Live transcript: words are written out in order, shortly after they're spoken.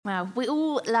Well, we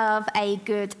all love a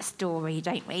good story,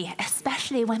 don't we?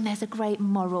 Especially when there's a great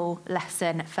moral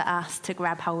lesson for us to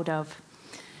grab hold of.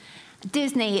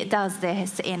 Disney does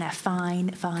this in a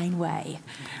fine way.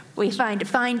 We find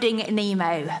Finding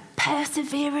Nemo.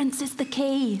 Perseverance is the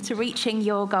key to reaching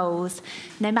your goals,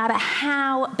 no matter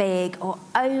how big or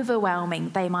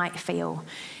overwhelming they might feel.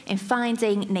 In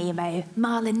Finding Nemo,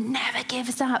 Marlin never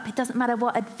gives up. It doesn't matter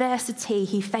what adversity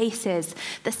he faces,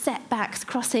 the setbacks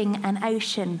crossing an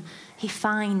ocean. He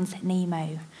finds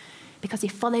Nemo because he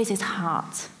follows his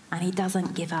heart and he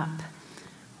doesn't give up.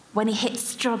 When he hits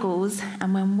struggles,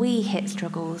 and when we hit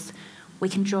struggles, we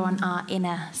can draw on our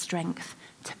inner strength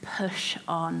to push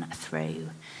on through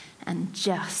and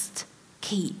just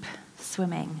keep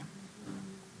swimming.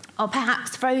 Or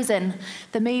perhaps Frozen,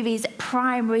 the movie's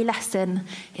primary lesson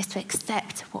is to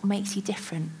accept what makes you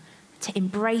different, to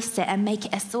embrace it and make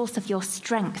it a source of your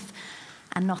strength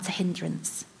and not a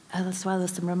hindrance, as well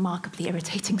as some remarkably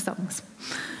irritating songs.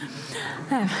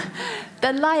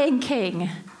 The Lion King.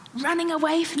 Running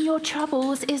away from your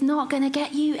troubles is not going to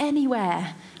get you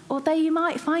anywhere. Although you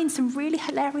might find some really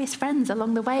hilarious friends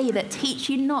along the way that teach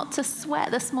you not to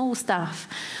sweat the small stuff,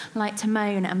 like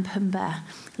Timon and Pumbaa,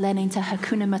 learning to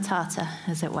Hakuna Matata,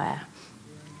 as it were.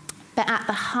 But at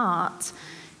the heart,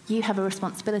 you have a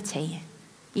responsibility.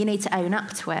 You need to own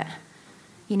up to it.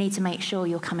 You need to make sure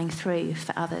you're coming through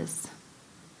for others.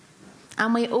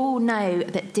 And we all know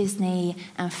that Disney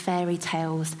and fairy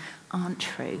tales aren't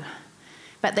true.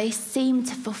 But they seem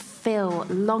to fulfill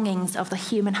longings of the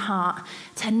human heart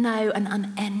to know an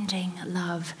unending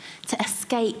love, to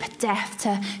escape death,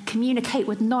 to communicate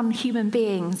with non-human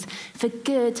beings, for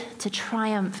good to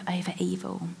triumph over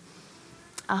evil.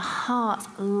 Our hearts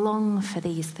long for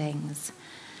these things,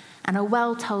 and a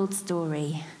well-told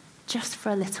story, just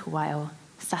for a little while,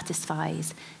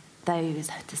 satisfies those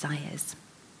desires.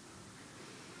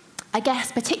 I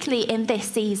guess particularly in this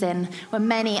season, when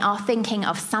many are thinking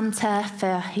of Santa,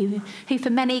 who for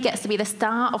many gets to be the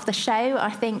star of the show, I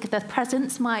think the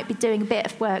presents might be doing a bit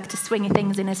of work to swing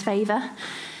things in his favour.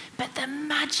 But the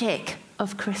magic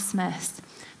of Christmas,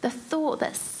 the thought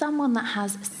that someone that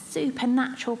has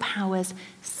supernatural powers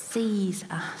sees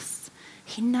us,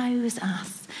 he knows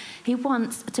us, he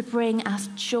wants to bring us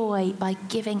joy by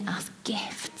giving us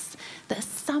gifts, that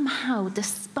somehow,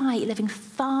 despite living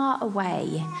far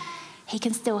away, he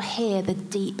can still hear the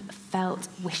deep felt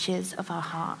wishes of our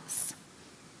hearts.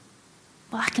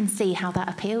 Well, I can see how that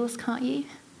appeals, can't you?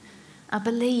 I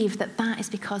believe that that is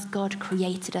because God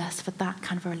created us for that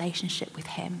kind of a relationship with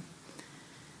him.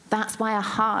 That's why our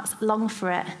hearts long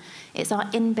for it. It's our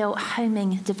inbuilt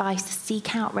homing device to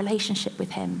seek out relationship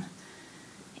with him.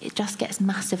 It just gets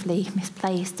massively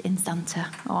misplaced in Santa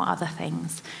or other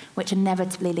things, which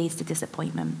inevitably leads to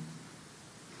disappointment.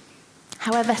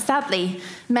 However, sadly,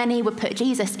 many would put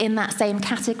Jesus in that same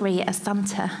category as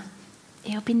Santa.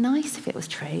 It would be nice if it was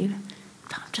true,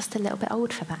 but I'm just a little bit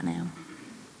old for that now.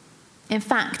 In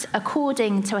fact,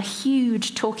 according to a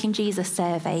huge Talking Jesus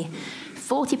survey,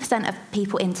 40% of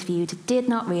people interviewed did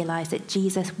not realise that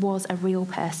Jesus was a real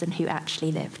person who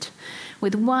actually lived,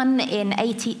 with 1 in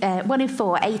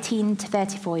 4 18 to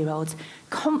 34-year-olds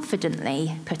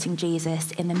confidently putting Jesus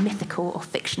in the mythical or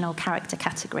fictional character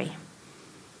category.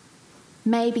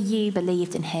 Maybe you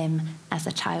believed in him as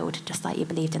a child, just like you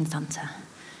believed in Santa.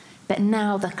 But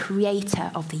now the creator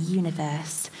of the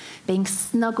universe being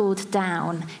snuggled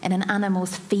down in an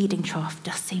animal's feeding trough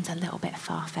just seems a little bit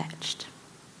far-fetched.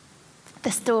 The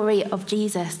story of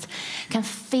Jesus can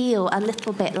feel a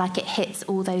little bit like it hits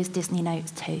all those Disney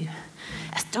notes too.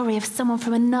 A story of someone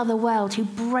from another world who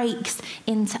breaks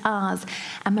into ours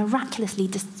and miraculously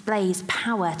displays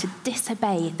power to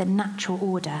disobey the natural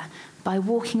order by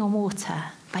walking on water,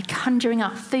 by conjuring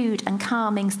up food and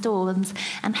calming storms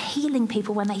and healing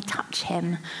people when they touch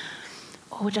him,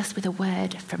 or just with a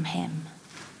word from him.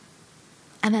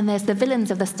 And then there's the villains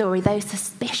of the story, those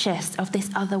suspicious of this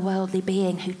otherworldly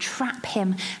being who trap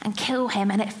him and kill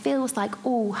him, and it feels like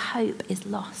all hope is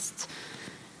lost.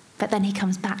 But then he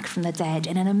comes back from the dead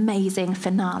in an amazing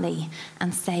finale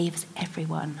and saves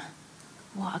everyone.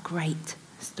 What a great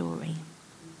story.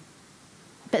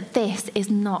 But this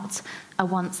is not a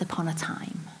once upon a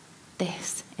time.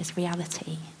 This is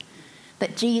reality.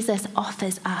 That Jesus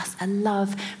offers us a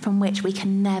love from which we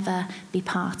can never be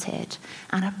parted,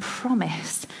 and a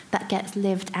promise that gets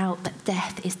lived out that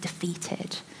death is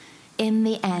defeated. In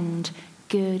the end,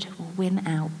 good will win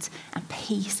out and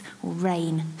peace will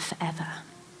reign forever.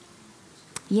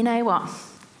 You know what?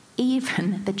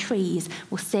 Even the trees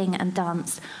will sing and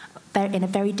dance in a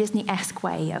very Disney-esque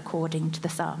way, according to the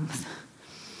Psalms.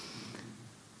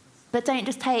 But don't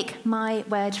just take my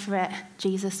word for it.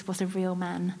 Jesus was a real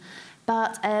man.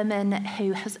 Bart Ehrman,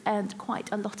 who has earned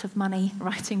quite a lot of money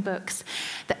writing books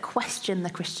that question the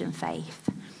Christian faith.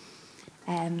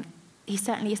 He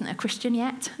certainly isn't a Christian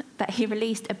yet, but he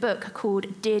released a book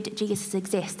called Did Jesus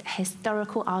Exist? A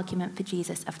Historical Argument for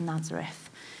Jesus of Nazareth.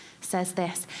 Says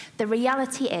this: the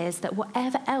reality is that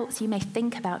whatever else you may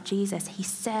think about Jesus, he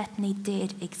certainly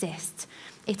did exist.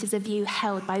 It is a view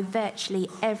held by virtually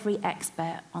every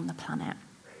expert on the planet.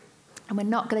 And we're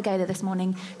not going to go there this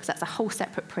morning because that's a whole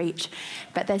separate preach.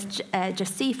 But there's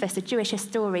Josephus, a Jewish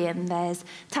historian. There's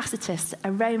Tacitus,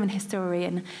 a Roman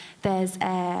historian. There's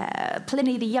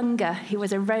Pliny the Younger, who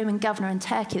was a Roman governor in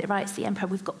Turkey that writes the emperor.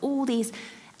 We've got all these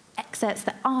excerpts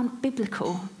that aren't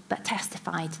biblical but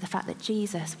testify to the fact that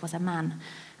Jesus was a man.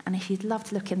 And if you'd love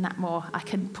to look in that more, I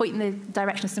can point in the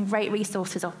direction of some great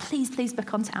resources, or please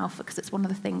book onto Alpha, because it's one of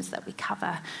the things that we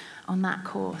cover on that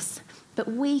course.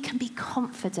 But we can be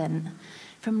confident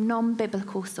from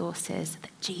non-biblical sources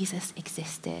that Jesus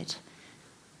existed.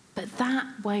 But that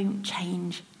won't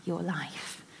change your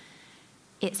life.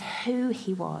 It's who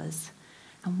he was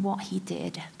and what he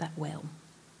did that will.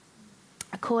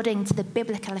 According to the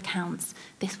biblical accounts,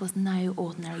 this was no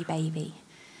ordinary baby.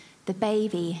 The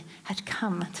baby had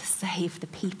come to save the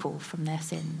people from their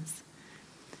sins.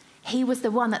 He was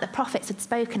the one that the prophets had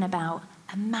spoken about,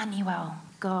 Emmanuel,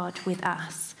 God with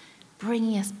us,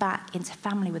 bringing us back into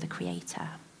family with the Creator.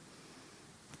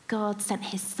 God sent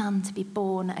his Son to be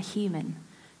born a human,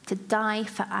 to die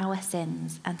for our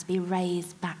sins, and to be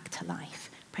raised back to life,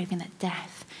 proving that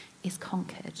death is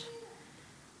conquered.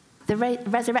 The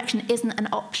resurrection isn't an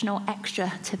optional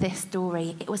extra to this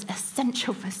story. It was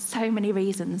essential for so many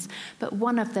reasons, but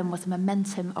one of them was the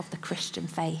momentum of the Christian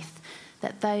faith,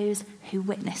 that those who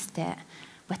witnessed it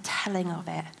were telling of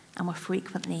it and were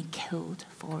frequently killed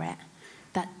for it.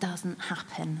 That doesn't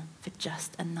happen for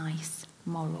just a nice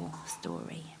moral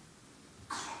story.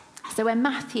 So when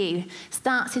Matthew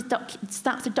starts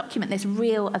to document this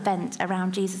real event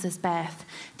around Jesus' birth,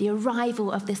 the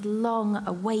arrival of this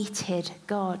long-awaited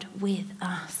God with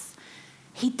us,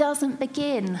 he doesn't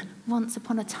begin once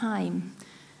upon a time,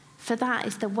 for that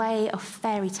is the way of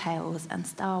fairy tales and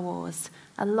Star Wars,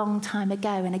 a long time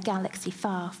ago in a galaxy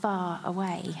far, far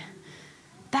away.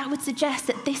 That would suggest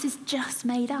that this is just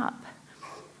made up.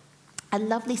 A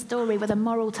lovely story with a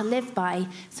moral to live by,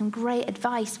 some great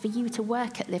advice for you to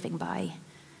work at living by.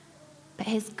 But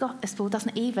his gospel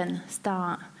doesn't even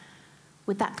start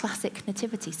with that classic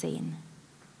nativity scene.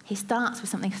 He starts with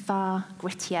something far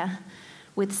grittier,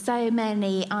 with so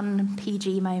many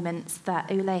un-PG moments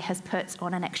that Elea has put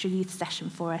on an extra youth session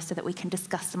for us so that we can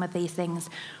discuss some of these things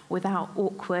without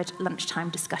awkward lunchtime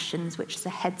discussions, which is a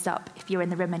heads up if you're in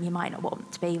the room and you might not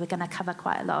want to be. We're going to cover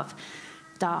quite a lot of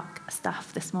dark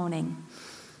stuff this morning.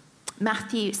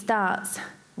 Matthew starts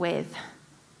with,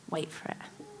 wait for it,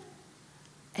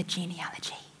 a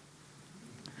genealogy.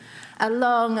 A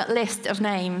long list of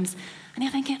names. And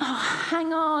you're thinking, oh,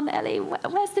 hang on, Ellie,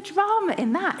 where's the drama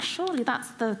in that? Surely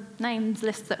that's the names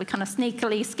list that we kind of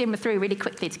sneakily skim through really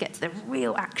quickly to get to the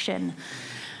real action.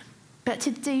 But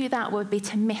to do that would be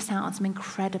to miss out on some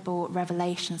incredible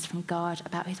revelations from God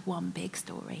about his one big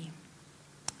story.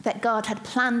 That God had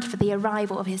planned for the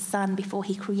arrival of his Son before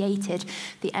he created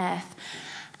the earth.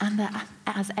 And that,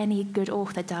 as any good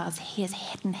author does, he has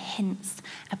hidden hints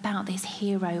about this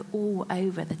hero all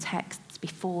over the texts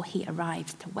before he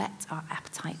arrives to whet our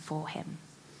appetite for him.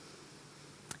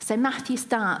 So Matthew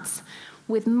starts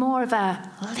with more of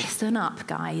a, listen up,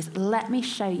 guys, let me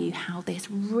show you how this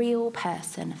real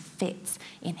person fits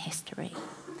in history.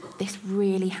 This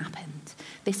really happened.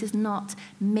 This is not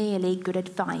merely good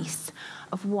advice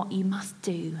of what you must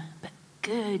do, but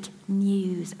good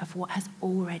news of what has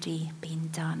already been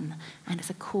done, and it's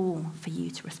a call for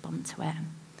you to respond to it.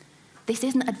 This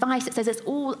isn't advice that says it's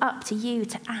all up to you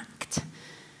to act.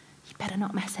 You better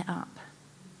not mess it up.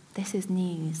 This is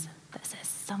news that says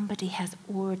somebody has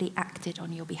already acted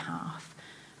on your behalf.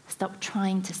 Stop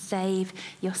trying to save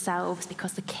yourselves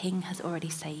because the King has already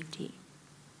saved you.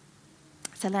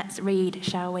 So let's read,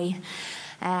 shall we?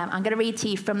 I'm going to read to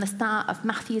you from the start of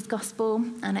Matthew's Gospel,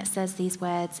 and it says these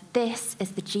words: "This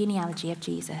is the genealogy of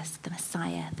Jesus, the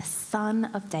Messiah, the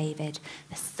son of David,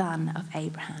 the son of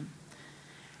Abraham.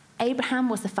 Abraham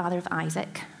was the father of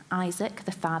Isaac, Isaac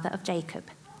the father of Jacob,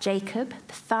 Jacob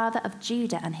the father of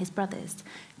Judah and his brothers,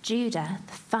 Judah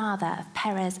the father of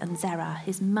Perez and Zerah,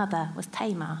 whose mother was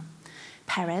Tamar,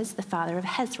 Perez the father of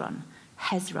Hezron,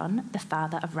 Hezron the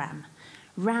father of Ram,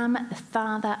 Ram the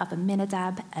father of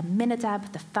Amminadab,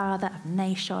 Amminadab the father of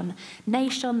Nahshon,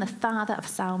 Nahshon the father of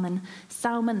Salmon,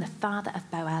 Salmon the father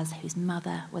of Boaz, whose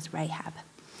mother was Rahab,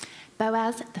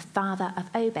 Boaz, the father of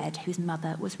Obed, whose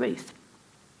mother was Ruth.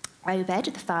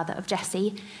 Obed, the father of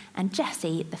Jesse, and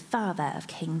Jesse, the father of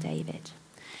King David.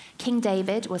 King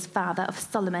David was father of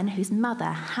Solomon, whose mother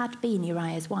had been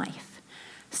Uriah's wife.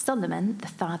 Solomon, the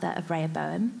father of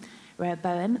Rehoboam.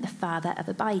 Rehoboam, the father of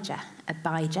Abijah.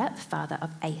 Abijah, the father of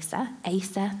Asa.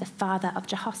 Asa, the father of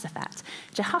Jehoshaphat.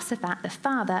 Jehoshaphat, the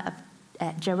father of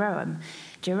Jeroam.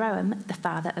 Jeroam, the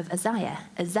father of Uzziah.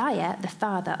 Uzziah, the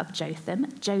father of Jotham.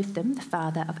 Jotham, the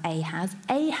father of Ahaz.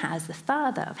 Ahaz, the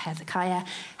father of Hezekiah.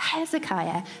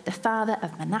 Hezekiah, the father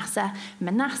of Manasseh.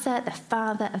 Manasseh, the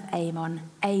father of Amon.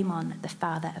 Amon, the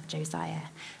father of Josiah.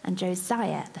 And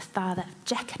Josiah, the father of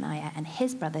Jeconiah and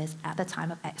his brothers at the time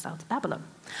of exile to Babylon.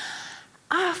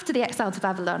 After the exile to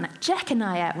Babylon,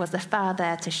 Jeconiah was the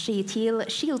father to Shealtiel.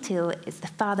 Shealtiel is the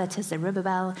father to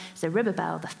Zerubbabel.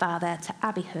 Zerubbabel, the father to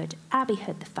Abihud.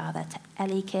 Abihud, the father to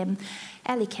Eliakim.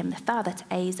 Eliakim, the father to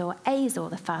Azor. Azor,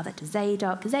 the father to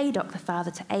Zadok. Zadok, the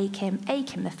father to Achim.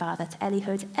 Achim, the father to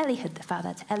Elihud. Elihud, the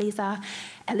father to Eleazar.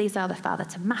 Eleazar, the father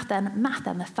to Mathan.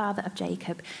 Mathan, the father of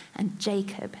Jacob. And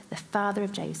Jacob, the father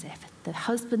of Joseph, the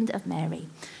husband of Mary.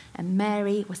 And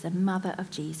Mary was the mother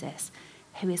of Jesus,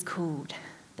 who is called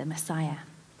the Messiah.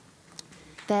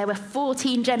 There were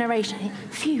 14 generations.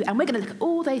 Phew, and we're going to look at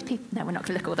all those people. No, we're not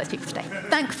going to look at all those people today.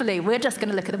 Thankfully, we're just going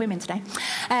to look at the women today.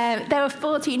 There were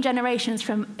 14 generations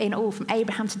in all, from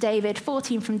Abraham to David,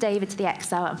 14 from David to the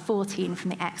exile, and 14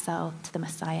 from the exile to the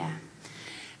Messiah.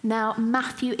 Now,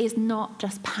 Matthew is not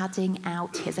just padding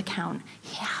out his account.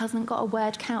 He hasn't got a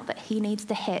word count that he needs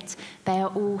to hit. They are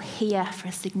all here for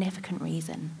a significant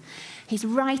reason. He's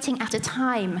writing at a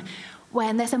time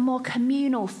when there's a more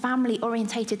communal,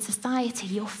 family-orientated society.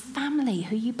 Your family,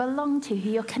 who you belong to, who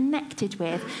you're connected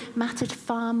with, mattered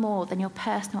far more than your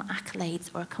personal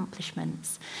accolades or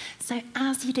accomplishments. So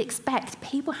as you'd expect,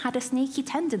 people had a sneaky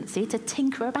tendency to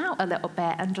tinker about a little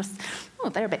bit and just, oh,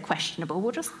 they're a bit questionable.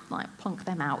 We'll just plonk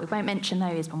them out. We won't mention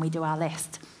those when we do our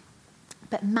list.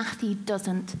 But Matthew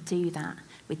doesn't do that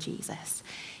with Jesus.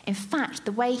 In fact,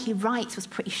 the way he writes was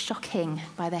pretty shocking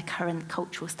by their current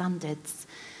cultural standards.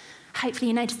 Hopefully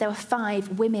you noticed there were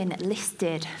 5 women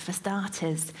listed for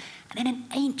starters. And in an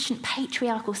ancient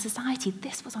patriarchal society,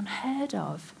 this was unheard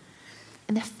of.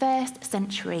 In the 1st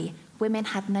century, women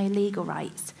had no legal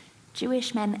rights.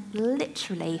 Jewish men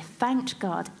literally thanked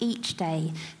God each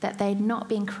day that they'd not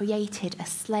been created a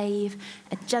slave,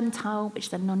 a Gentile, which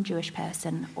is a non-Jewish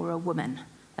person, or a woman,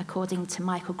 according to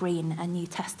Michael Green, a New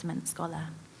Testament scholar.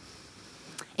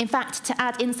 In fact, to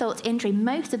add insult to injury,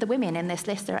 most of the women in this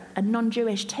list are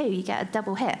non-Jewish too. You get a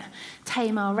double hit.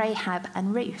 Tamar, Rahab,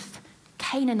 and Ruth.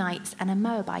 Canaanites and a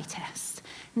Moabitess.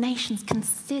 Nations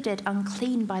considered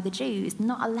unclean by the Jews,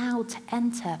 not allowed to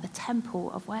enter the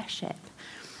temple of worship.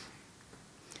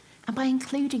 And by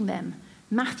including them,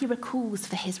 Matthew recalls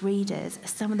for his readers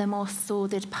some of the more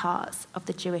sordid parts of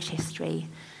the Jewish history.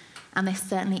 And this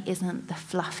certainly isn't the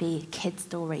fluffy kid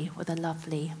story with a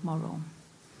lovely moral.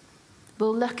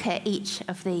 We'll look at each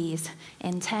of these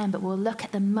in turn, but we'll look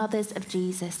at the mothers of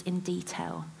Jesus in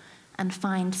detail and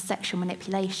find sexual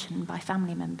manipulation by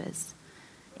family members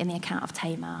in the account of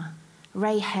Tamar.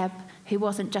 Rahab, who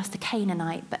wasn't just a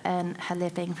Canaanite, but earned her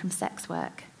living from sex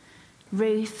work.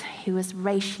 Ruth, who was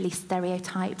racially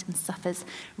stereotyped and suffers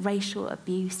racial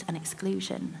abuse and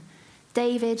exclusion.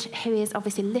 David, who is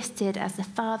obviously listed as the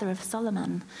father of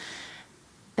Solomon,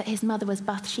 but his mother was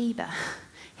Bathsheba,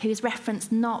 who is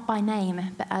referenced not by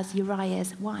name, but as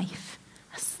Uriah's wife,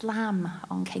 a slam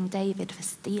on King David for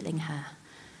stealing her,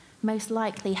 most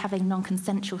likely having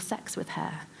non-consensual sex with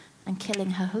her and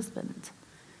killing her husband.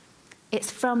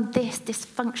 It's from this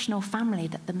dysfunctional family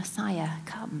that the Messiah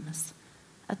comes.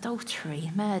 Adultery,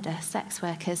 murder, sex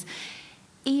workers,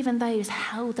 even those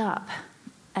held up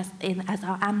as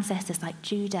our ancestors like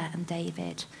Judah and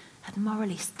David, had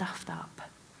morally stuffed up.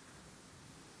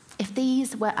 If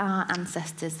these were our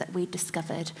ancestors that we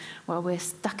discovered while we were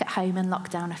stuck at home in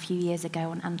lockdown a few years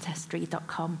ago on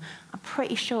Ancestry.com, I'm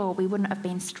pretty sure we wouldn't have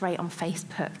been straight on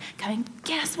Facebook going,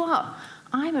 guess what?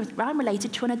 I'm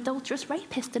related to an adulterous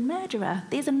rapist and murderer.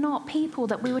 These are not people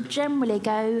that we would generally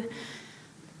go,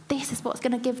 this is what's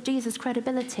going to give Jesus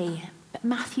credibility. But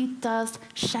Matthew does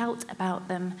shout about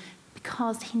them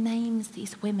because he names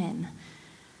these women,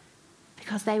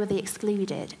 because they were the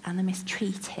excluded and the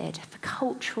mistreated for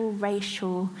cultural,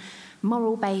 racial,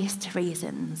 moral-based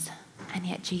reasons. And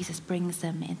yet Jesus brings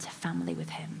them into family with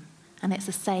him. And it's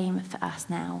the same for us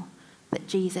now, that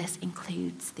Jesus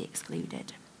includes the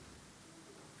excluded.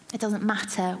 It doesn't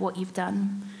matter what you've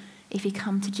done. If you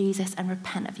come to Jesus and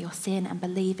repent of your sin and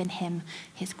believe in him,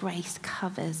 his grace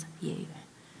covers you.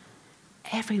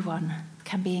 Everyone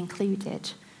can be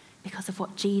included. because of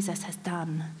what Jesus has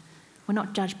done. We're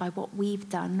not judged by what we've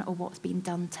done or what's been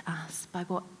done to us, by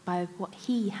what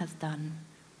he has done.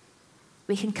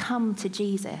 We can come to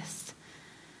Jesus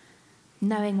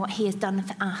knowing what he has done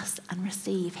for us and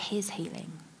receive his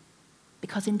healing.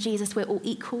 Because in Jesus we're all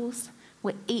equals,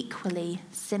 we're equally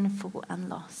sinful and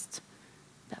lost,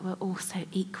 but we're also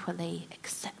equally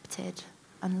accepted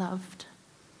and loved.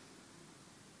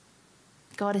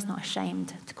 God is not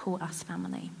ashamed to call us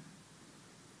family.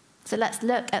 So let's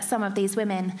look at some of these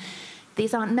women.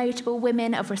 These aren't notable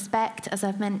women of respect, as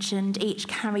I've mentioned, each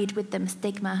carried with them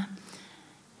stigma,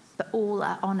 but all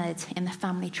are honoured in the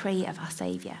family tree of our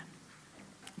Saviour.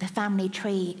 The family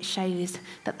tree shows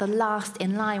that the last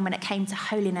in line when it came to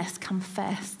holiness come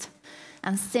first,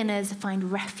 and sinners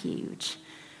find refuge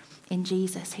in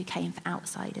Jesus who came for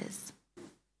outsiders.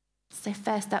 So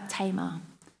first up, Tamar.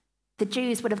 The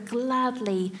Jews would have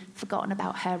gladly forgotten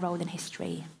about her role in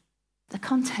history. The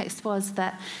context was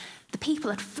that the people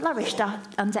had flourished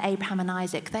under Abraham and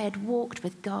Isaac. They had walked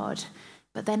with God,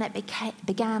 but then it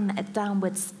began a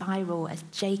downward spiral as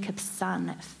Jacob's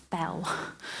son fell.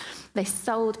 They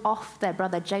sold off their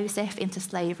brother Joseph into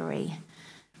slavery,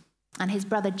 and his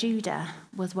brother Judah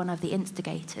was one of the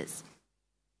instigators.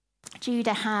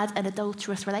 Judah had an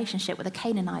adulterous relationship with a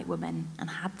Canaanite woman and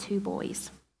had 2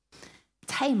 boys.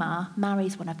 Tamar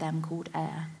marries one of them called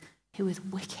Elea, who is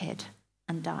wicked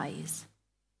and dies.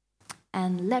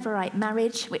 And Levirate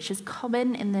marriage, which is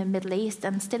common in the Middle East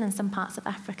and still in some parts of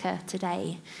Africa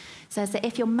today, says that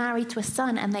if you're married to a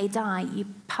son and they die, you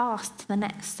pass to the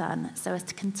next son so as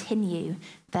to continue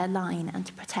their line and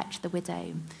to protect the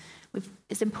widow.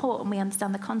 It's important we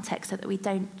understand the context so that we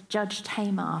don't judge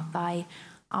Tamar by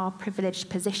our privileged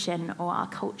position or our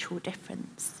cultural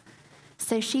difference.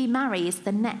 So she marries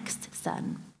the next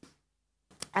son,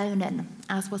 Onan,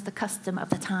 as was the custom of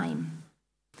the time.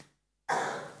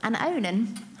 And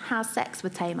Onan has sex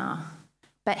with Tamar,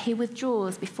 but he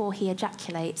withdraws before he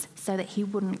ejaculates so that he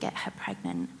wouldn't get her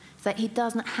pregnant, so that he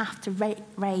doesn't have to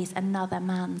raise another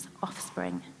man's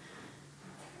offspring.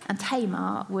 And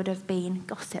Tamar would have been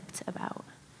gossiped about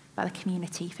by the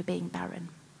community for being barren,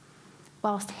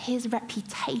 whilst his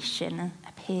reputation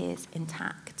appears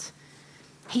intact.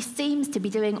 He seems to be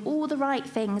doing all the right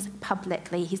things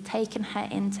publicly. He's taken her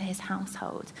into his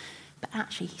household, but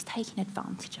actually he's taking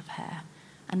advantage of her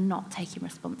and not taking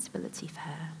responsibility for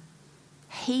her.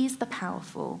 He's the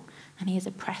powerful and he is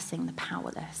oppressing the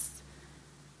powerless.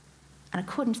 And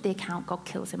according to the account, God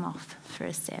kills him off for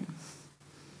his sin.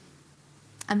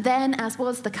 And then, as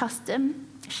was the custom,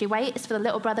 she waits for the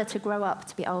little brother to grow up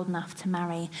to be old enough to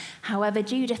marry. However,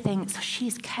 Judah thinks,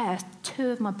 she's cursed.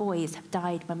 2 of my boys have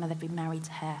died when they've been married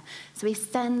to her. So he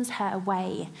sends her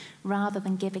away rather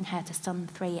than giving her to son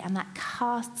 3, and that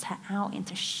casts her out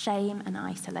into shame and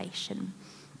isolation.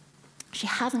 She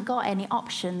hasn't got any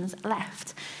options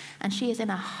left, and she is in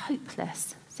a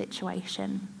hopeless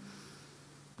situation.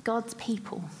 God's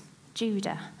people,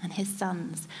 Judah and his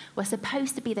sons, were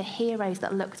supposed to be the heroes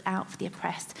that looked out for the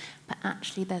oppressed, but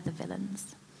actually they're the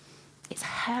villains. It's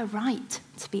her right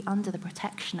to be under the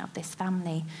protection of this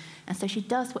family, and so she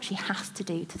does what she has to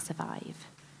do to survive.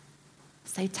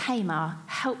 So Tamar,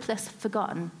 helpless,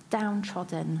 forgotten,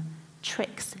 downtrodden,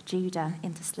 tricks Judah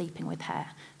into sleeping with her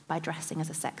by dressing as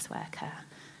a sex worker,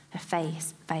 her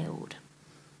face veiled.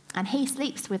 And he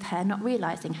sleeps with her, not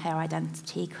realizing her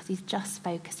identity because he's just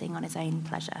focusing on his own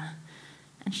pleasure.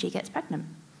 And she gets pregnant.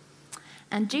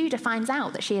 And Judah finds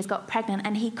out that she has got pregnant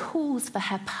and he calls for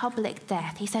her public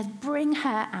death. He says, bring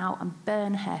her out and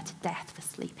burn her to death for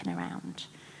sleeping around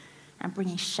and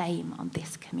bringing shame on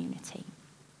this community.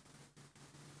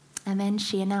 And then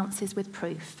she announces with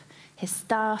proof, his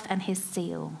staff and his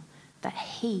seal, that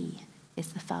he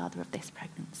is the father of this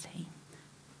pregnancy.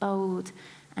 Bold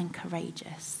and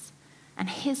courageous. And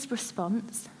his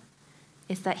response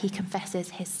is that he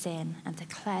confesses his sin and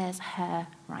declares her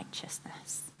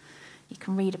righteousness. You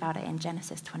can read about it in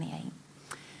Genesis 28.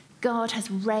 God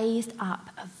has raised up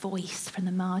a voice from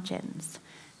the margins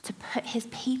to put his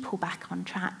people back on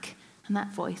track, and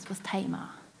that voice was Tamar.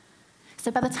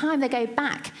 So by the time they go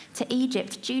back to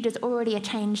Egypt, Judah's already a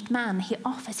changed man. He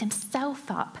offers himself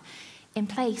up in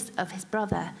place of his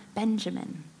brother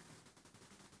Benjamin.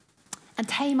 And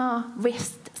Tamar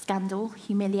risked scandal,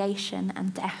 humiliation,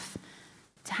 and death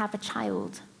to have a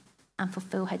child and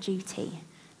fulfill her duty.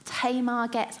 Tamar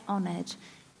gets honoured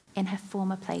in her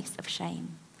former place of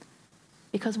shame.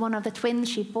 Because one of the twins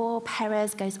she bore,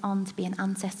 Perez, goes on to be an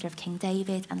ancestor of King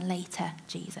David and later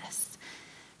Jesus.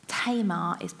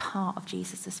 Tamar is part of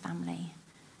Jesus' family.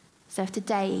 So if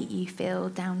today you feel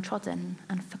downtrodden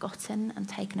and forgotten and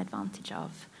taken advantage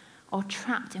of, or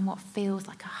trapped in what feels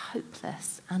like a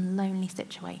hopeless and lonely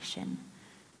situation,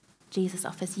 Jesus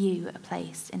offers you a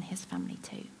place in his family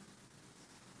too.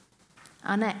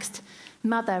 Our next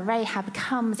mother, Rahab,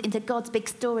 comes into God's big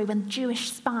story when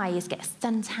Jewish spies get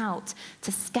sent out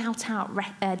to scout out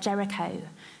Jericho.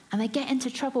 And they get into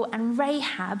trouble, and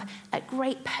Rahab, at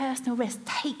great personal risk,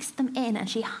 takes them in and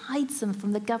she hides them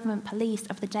from the government police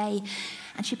of the day.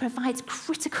 And she provides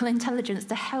critical intelligence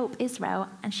to help Israel,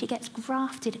 and she gets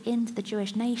grafted into the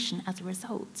Jewish nation as a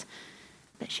result.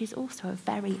 But she's also a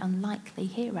very unlikely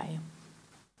hero,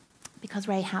 because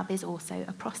Rahab is also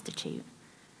a prostitute,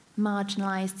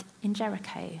 marginalised in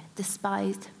Jericho,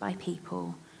 despised by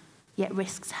people, yet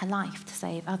risks her life to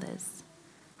save others,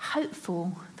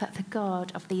 hopeful that the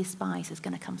God of these spies is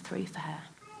going to come through for her.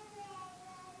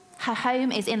 Her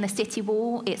home is in the city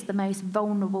wall. It's the most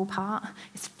vulnerable part.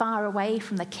 It's far away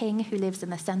from the king who lives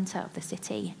in the centre of the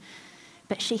city.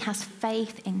 But she has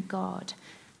faith in God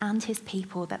and his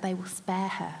people that they will spare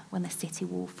her when the city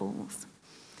wall falls.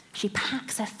 She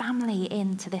packs her family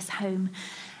into this home,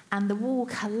 and the wall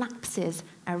collapses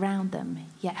around them,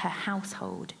 yet her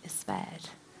household is spared.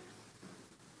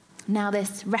 Now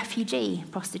this refugee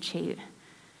prostitute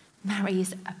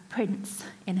marries a prince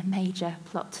in a major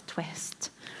plot twist.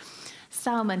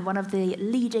 Salmon, one of the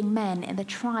leading men in the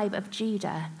tribe of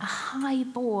Judah, a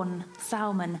high-born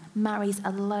Salmon, marries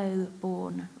a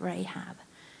low-born Rahab.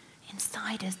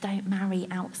 Insiders don't marry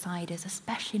outsiders,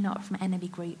 especially not from enemy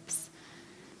groups.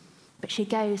 But she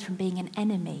goes from being an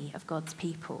enemy of God's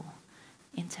people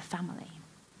into family.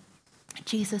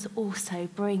 Jesus also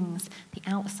brings the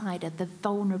outsider, the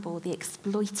vulnerable, the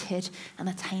exploited, and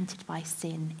the tainted by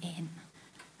sin in,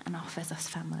 and offers us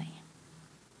family.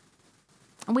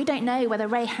 And we don't know whether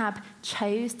Rahab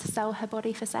chose to sell her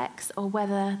body for sex or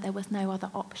whether there was no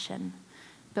other option.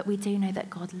 But we do know that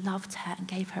God loved her and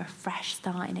gave her a fresh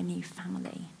start in a new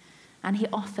family. And he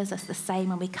offers us the same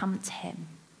when we come to him,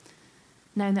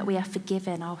 knowing that we are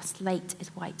forgiven, our slate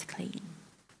is wiped clean.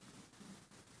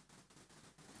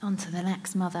 On to the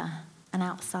next mother, an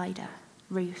outsider,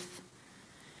 Ruth.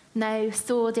 No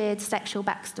sordid sexual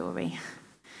backstory,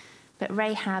 but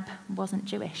Rahab wasn't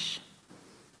Jewish.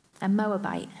 A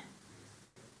Moabite.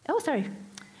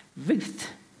 Ruth.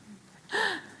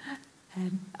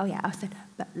 I said,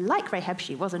 but like Rahab,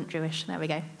 she wasn't Jewish. There we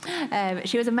go.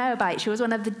 She was a Moabite. She was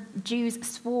one of the Jews'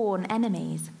 sworn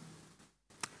enemies.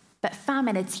 But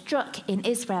famine had struck in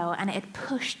Israel, and it had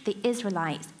pushed the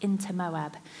Israelites into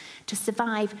Moab. To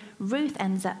survive, Ruth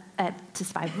ends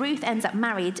up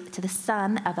married to the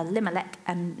son of Elimelech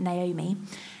and Naomi,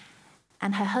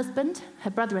 and her husband,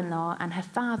 her brother-in-law, and her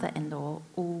father-in-law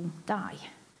all die.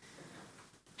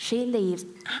 She leaves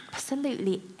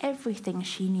absolutely everything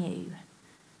she knew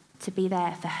to be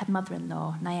there for her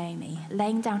mother-in-law, Naomi,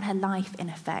 laying down her life in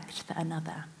effect for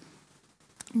another,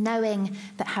 knowing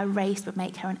that her race would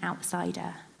make her an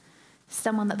outsider,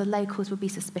 someone that the locals would be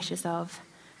suspicious of.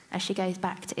 As she goes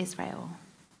back to Israel,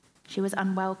 she was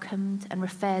unwelcomed and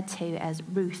referred to as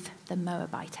Ruth the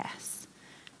Moabitess,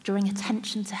 drawing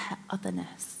attention to her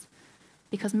otherness,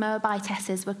 because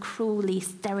Moabitesses were cruelly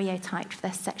stereotyped for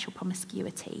their sexual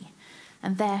promiscuity,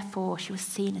 and therefore she was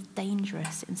seen as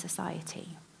dangerous in society.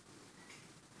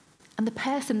 And the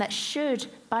person that should,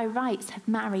 by rights, have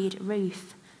married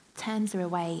Ruth turns her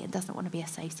away and doesn't want to be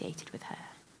associated with her.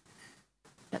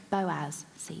 But Boaz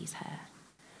sees her,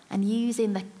 and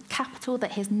using the capital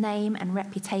that his name and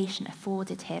reputation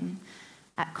afforded him,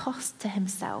 at cost to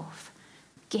himself,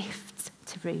 gifts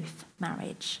to Ruth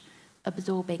marriage,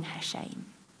 absorbing her shame,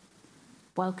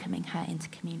 welcoming her into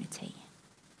community.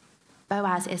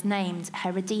 Boaz is named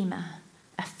her redeemer,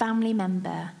 a family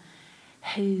member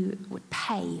who would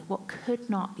pay what could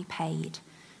not be paid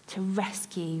to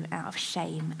rescue out of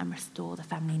shame and restore the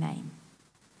family name.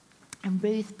 And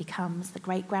Ruth becomes the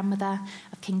great-grandmother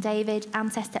of King David,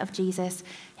 ancestor of Jesus,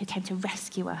 who came to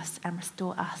rescue us and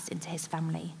restore us into his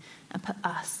family and put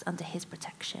us under his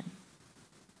protection.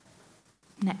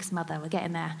 Next mother, we're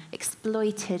getting there.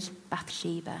 Exploited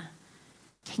Bathsheba.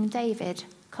 King David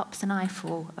cops an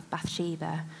eyeful of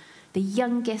Bathsheba, the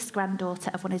youngest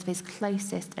granddaughter of one of his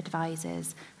closest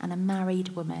advisors and a married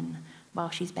woman, while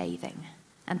she's bathing,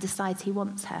 and decides he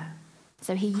wants her.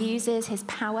 So he uses his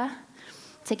power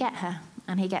to get her,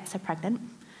 and he gets her pregnant.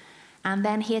 And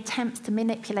then he attempts to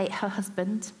manipulate her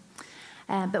husband.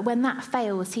 But when that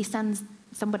fails, he sends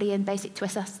somebody in basically to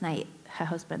assassinate her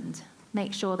husband,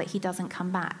 make sure that he doesn't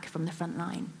come back from the front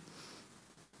line.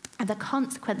 And the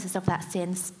consequences of that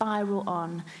sin spiral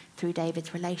on through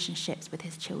David's relationships with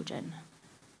his children.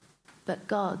 But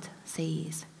God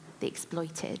sees the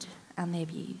exploited and the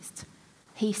abused,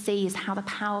 He sees how the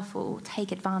powerful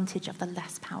take advantage of the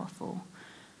less powerful.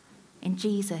 In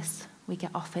Jesus, we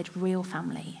get offered real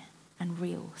family and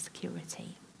real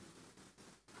security.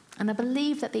 And I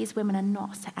believe that these women are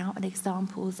not set out as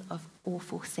examples of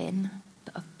awful sin,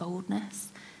 but of boldness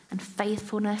and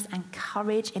faithfulness and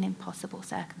courage in impossible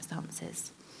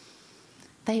circumstances.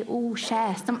 They all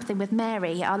share something with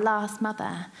Mary, our last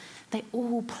mother. They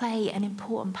all play an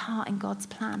important part in God's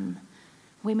plan.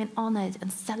 Women honoured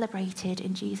and celebrated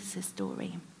in Jesus'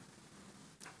 story.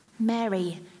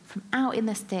 Mary, from out in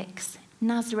the sticks,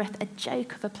 Nazareth, a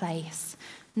joke of a place.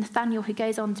 Nathanael, who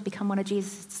goes on to become one of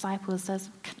Jesus' disciples, says,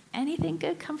 "Can anything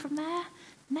good come from there?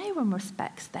 No one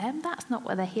respects them. That's not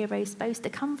where the hero's supposed to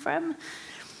come from."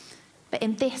 But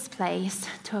in this place,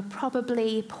 to a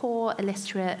probably poor,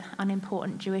 illiterate,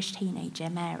 unimportant Jewish teenager,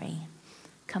 Mary,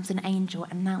 comes an angel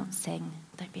announcing,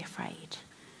 "Don't be afraid.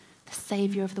 The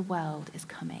Saviour of the world is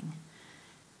coming.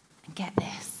 And get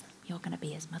this, you're going to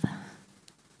be his mother."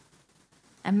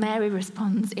 And Mary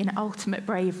responds in ultimate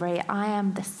bravery, "I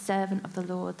am the servant of the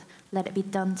Lord. Let it be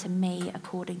done to me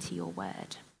according to your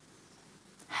word."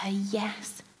 Her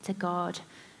yes to God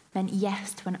meant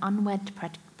yes to an unwed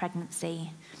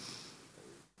pregnancy.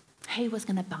 Who was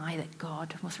going to buy that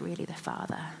God was really the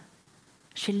Father?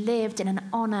 She lived in an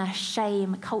honour,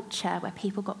 shame culture where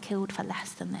people got killed for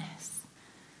less than this.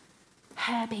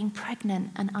 Her being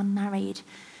pregnant and unmarried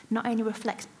not only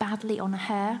reflects badly on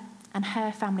her and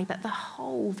her family, but the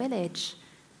whole village.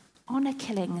 Honour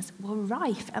killings were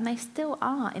rife, and they still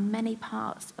are in many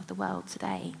parts of the world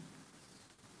today.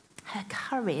 Her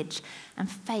courage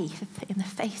and faith in the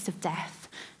face of death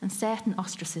and certain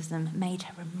ostracism made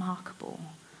her remarkable.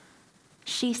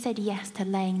 She said yes to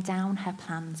laying down her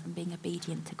plans and being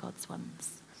obedient to God's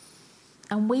ones.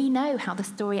 And we know how the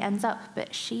story ends up,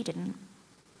 but she didn't.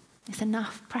 It's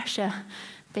enough pressure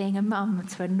being a mum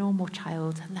to a normal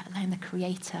child, let alone the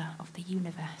creator of the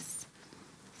universe.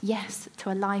 Yes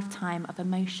to a lifetime of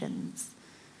emotions.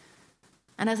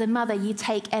 And as a mother, you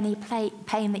take any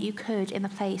pain that you could in the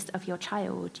place of your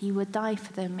child. You would die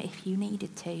for them if you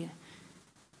needed to.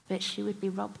 But she would be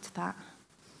robbed of that.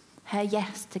 Her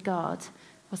yes to God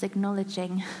was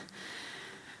acknowledging,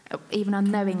 even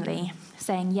unknowingly,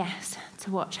 saying yes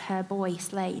to watch her boy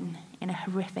slain in a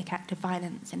horrific act of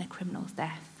violence in a criminal's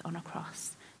death on a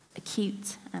cross.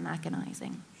 Acute and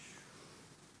agonising.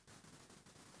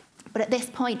 But at this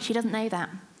point, she doesn't know that.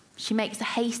 She makes a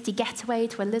hasty getaway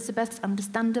to Elizabeth's,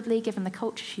 understandably, given the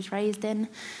culture she's raised in.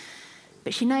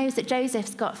 But she knows that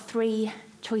Joseph's got 3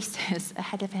 choices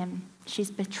ahead of him.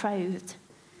 She's betrothed.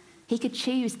 He could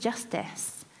choose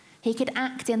justice. He could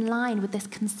act in line with this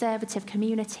conservative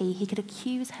community. He could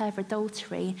accuse her of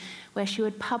adultery, where she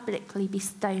would publicly be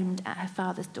stoned at her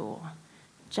father's door.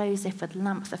 Joseph would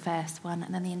lamp the first one,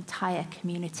 and then the entire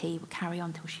community would carry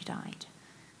on till she died.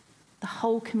 The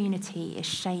whole community is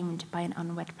shamed by an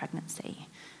unwed pregnancy.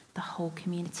 The whole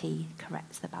community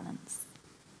corrects the balance.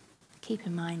 Keep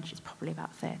in mind, she's probably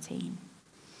about 13.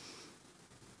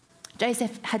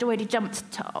 Joseph had already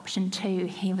jumped to option 2.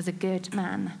 He was a good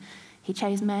man. He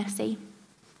chose mercy.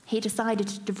 He decided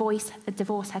to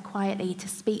divorce her quietly, to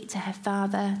speak to her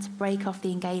father, to break off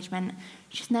the engagement.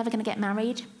 She's never going to get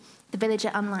married. The village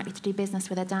are unlikely to do business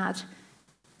with her dad.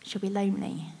 She'll be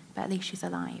lonely, but at least she's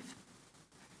alive.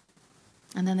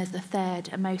 And then there's the third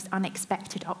and most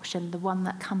unexpected option, the one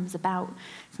that comes about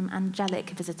from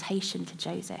angelic visitation to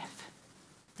Joseph.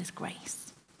 There's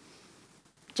grace.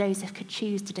 Joseph could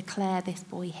choose to declare this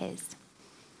boy his.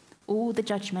 All the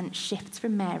judgment shifts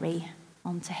from Mary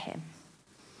onto him.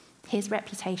 His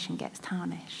reputation gets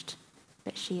tarnished,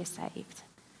 but she is saved.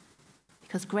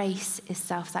 Because grace is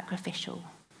self-sacrificial,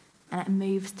 and it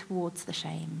moves towards the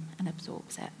shame and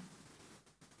absorbs it.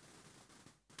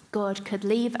 God could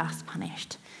leave us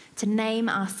punished, to name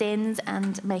our sins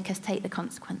and make us take the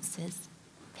consequences.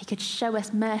 He could show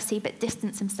us mercy but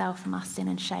distance himself from our sin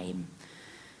and shame.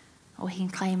 Or he can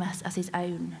claim us as his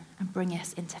own and bring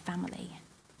us into family,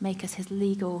 make us his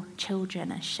legal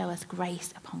children and show us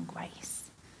grace upon grace.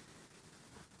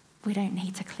 We don't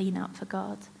need to clean up for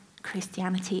God.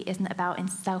 Christianity isn't about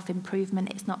self-improvement.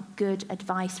 It's not good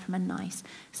advice from a nice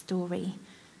story.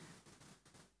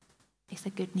 It's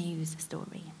a good news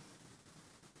story.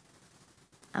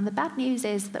 And the bad news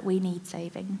is that we need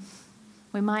saving.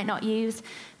 We might not use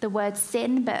the word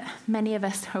sin, but many of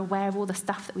us are aware of all the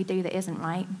stuff that we do that isn't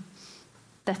right.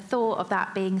 The thought of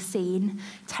that being seen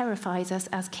terrifies us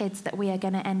as kids, that we are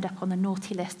going to end up on the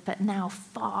naughty list, but now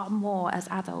far more as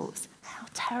adults. How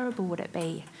terrible would it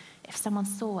be if someone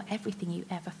saw everything you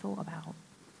ever thought about?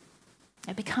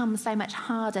 It becomes so much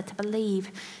harder to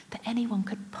believe that anyone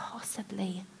could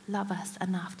possibly love us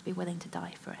enough to be willing to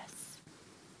die for us.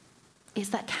 It's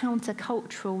that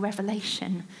countercultural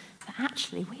revelation that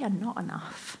actually we are not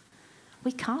enough.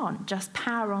 We can't just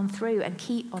power on through and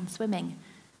keep on swimming.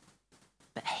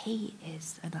 But he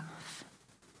is enough.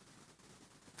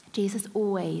 Jesus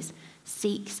always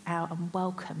seeks out and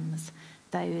welcomes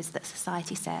those that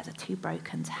society says are too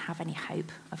broken to have any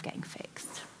hope of getting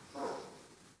fixed.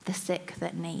 The sick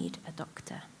that need a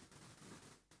doctor.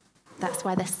 That's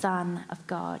why the Son of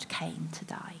God came to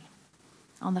die.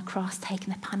 On the cross,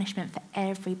 taking the punishment for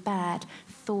every bad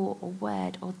thought or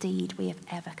word or deed we have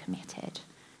ever committed.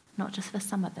 Not just for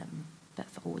some of them, but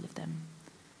for all of them.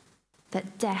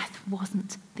 That death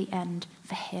wasn't the end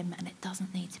for him, and it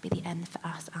doesn't need to be the end for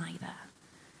us either.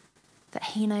 That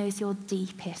he knows your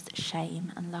deepest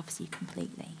shame and loves you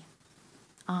completely.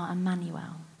 Our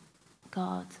Emmanuel,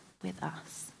 God with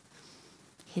us.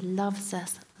 He loves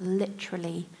us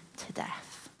literally to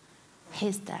death,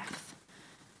 his death,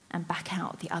 and back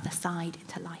out the other side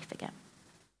into life again.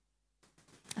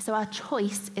 So our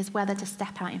choice is whether to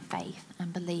step out in faith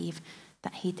and believe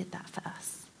that he did that for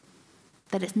us.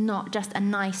 That it's not just a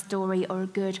nice story or a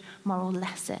good moral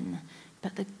lesson,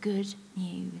 but the good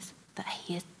news that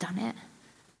he has done it.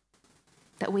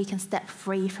 That we can step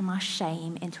free from our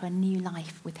shame into a new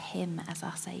life with him as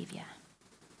our saviour.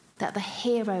 That the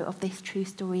hero of this true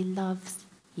story loves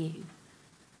you.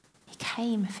 He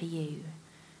came for you,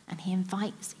 and he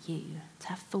invites you to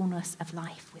have fullness of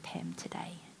life with him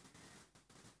today.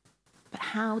 But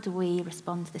how do we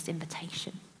respond to this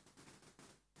invitation?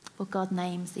 Well, God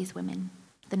names these women,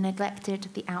 the neglected,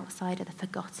 the outsider, the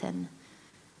forgotten,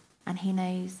 and he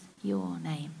knows your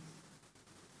name.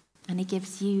 And he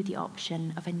gives you the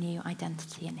option of a new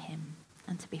identity in him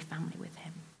and to be family with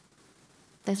him.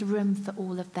 There's room for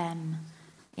all of them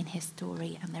in his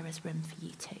story, and there is room for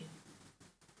you too.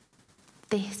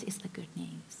 This is the good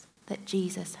news, that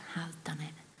Jesus has done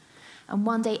it. And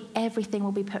one day everything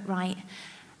will be put right,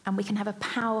 and we can have a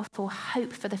powerful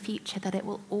hope for the future that it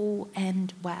will all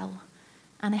end well.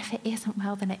 And if it isn't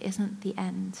well, then it isn't the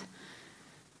end.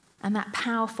 And that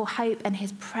powerful hope and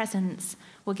his presence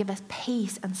will give us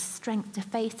peace and strength to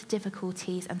face the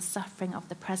difficulties and suffering of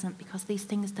the present, because these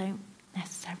things don't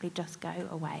necessarily just go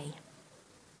away.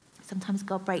 Sometimes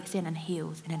God breaks in and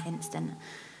heals in an instant,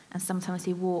 and sometimes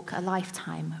we walk a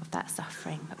lifetime of that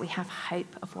suffering, but we have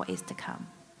hope of what is to come.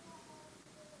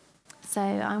 So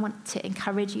I want to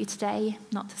encourage you today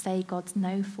not to say God's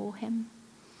no for him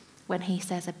when he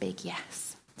says a big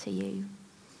yes to you.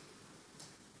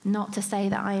 Not to say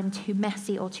that I am too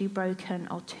messy or too broken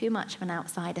or too much of an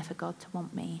outsider for God to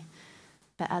want me,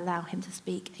 but allow him to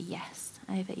speak a yes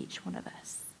over each one of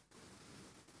us.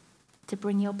 To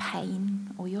bring your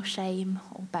pain or your shame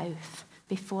or both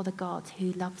before the God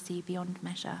who loves you beyond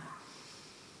measure.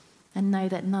 And know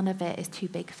that none of it is too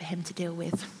big for him to deal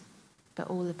with, but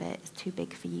all of it is too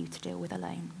big for you to deal with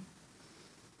alone.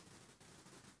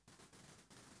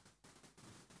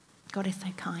 God is so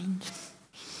kind.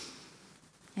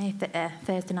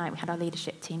 Thursday night we had our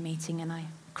leadership team meeting, and I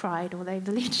cried all over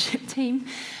the leadership team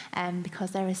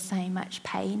because there is so much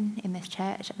pain in this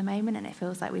church at the moment, and it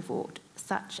feels like we've walked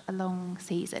such a long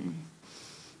season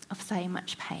of so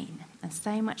much pain and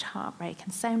so much heartbreak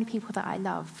and so many people that I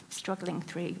love struggling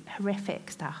through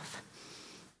horrific stuff.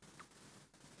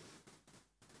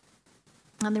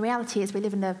 And the reality is we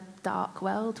live in a dark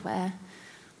world where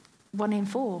 1 in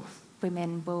 4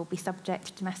 women will be subject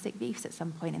to domestic abuse at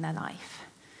some point in their life.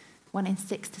 1 in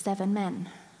 6 to 7 men,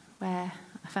 where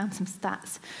I found some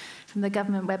stats from the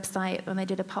government website when they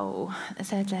did a poll that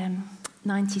said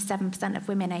 97% of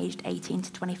women aged 18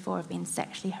 to 24 have been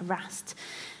sexually harassed.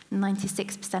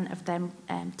 96% of them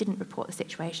didn't report the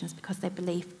situations because they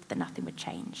believed that nothing would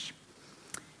change.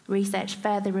 Research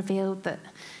further revealed that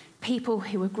people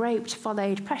who were groped,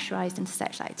 followed, pressurised into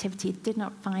sexual activity did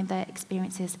not find their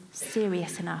experiences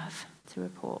serious enough to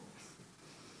report.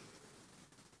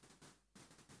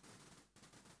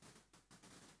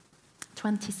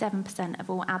 "27% of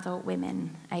all adult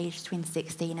women aged between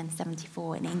 16 and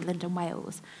 74 in England and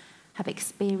Wales have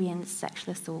experienced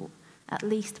sexual assault at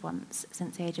least once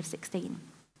since the age of 16.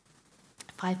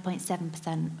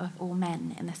 5.7% of all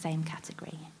men in the same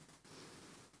category.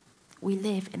 We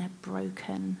live in a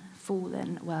broken,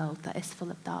 fallen world that is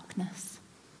full of darkness.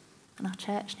 And our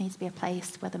church needs to be a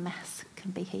place where the mess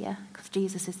can be here, because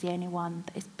Jesus is the only one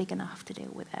that is big enough to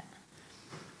deal with it.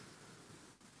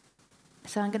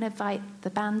 So I'm going to invite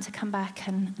the band to come back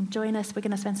and join us. We're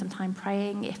going to spend some time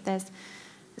praying. If there's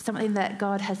something that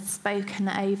God has spoken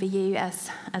over you as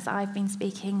I've been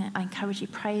speaking. I encourage you,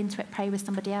 pray into it, pray with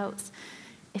somebody else.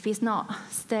 If he's not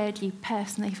stirred you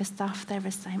personally for stuff, there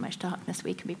is so much darkness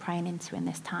we can be praying into in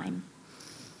this time.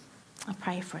 I'll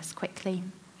pray for us quickly.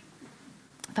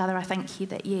 Father, I thank you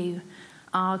that you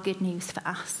are good news for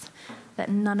us, that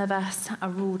none of us are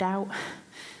ruled out,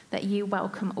 that you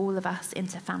welcome all of us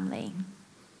into family,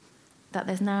 that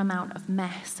there's no amount of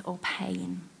mess or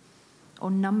pain or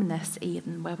numbness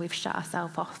even where we've shut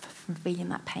ourselves off from feeling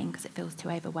that pain because it feels too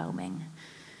overwhelming.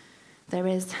 There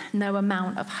is no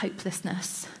amount of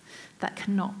hopelessness that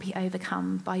cannot be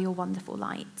overcome by your wonderful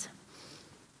light.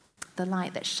 The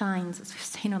light that shines, as we've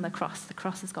seen on the cross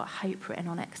has got hope written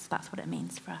on it, because that's what it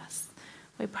means for us.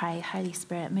 We pray, Holy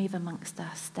Spirit, move amongst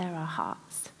us, stir our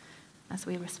hearts as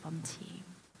we respond to you,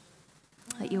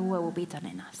 that your will be done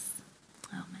in us.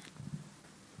 Amen.